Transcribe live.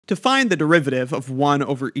To find the derivative of 1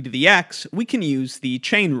 over e to the x, we can use the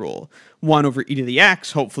chain rule. 1 over e to the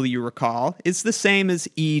x, hopefully you recall, is the same as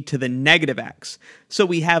e to the negative x. So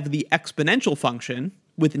we have the exponential function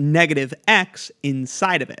with negative x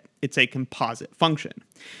inside of it. It's a composite function.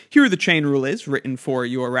 Here the chain rule is, written for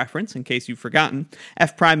your reference in case you've forgotten,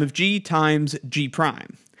 f prime of g times g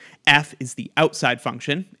prime. F is the outside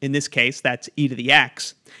function, in this case that's e to the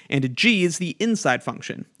x, and g is the inside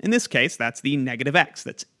function, in this case that's the negative x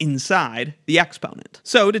that's inside the exponent.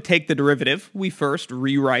 So to take the derivative, we first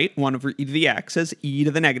rewrite 1 over e to the x as e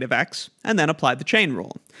to the negative x, and then apply the chain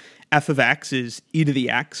rule. F of x is e to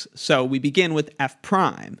the x, so we begin with f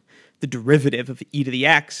prime. The derivative of e to the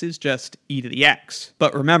x is just e to the x.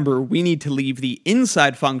 But remember, we need to leave the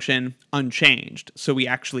inside function unchanged, so we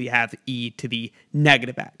actually have e to the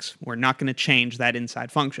negative x. We're not going to change that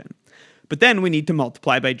inside function. But then we need to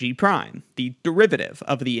multiply by g prime, the derivative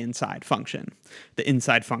of the inside function. The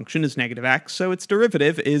inside function is negative x, so its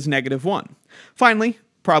derivative is negative 1. Finally,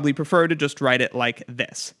 probably prefer to just write it like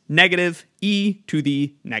this: negative e to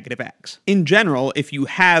the negative x. In general, if you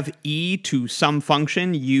have e to some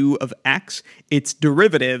function u of x, its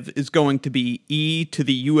derivative is going to be e to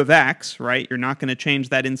the u of x, right? You're not going to change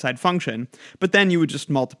that inside function, but then you would just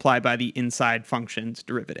multiply by the inside function's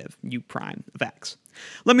derivative, u prime of x.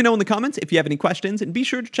 Let me know in the comments if you have any questions, and be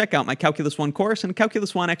sure to check out my Calculus 1 course and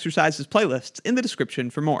Calculus 1 exercises playlists in the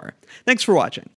description for more. Thanks for watching.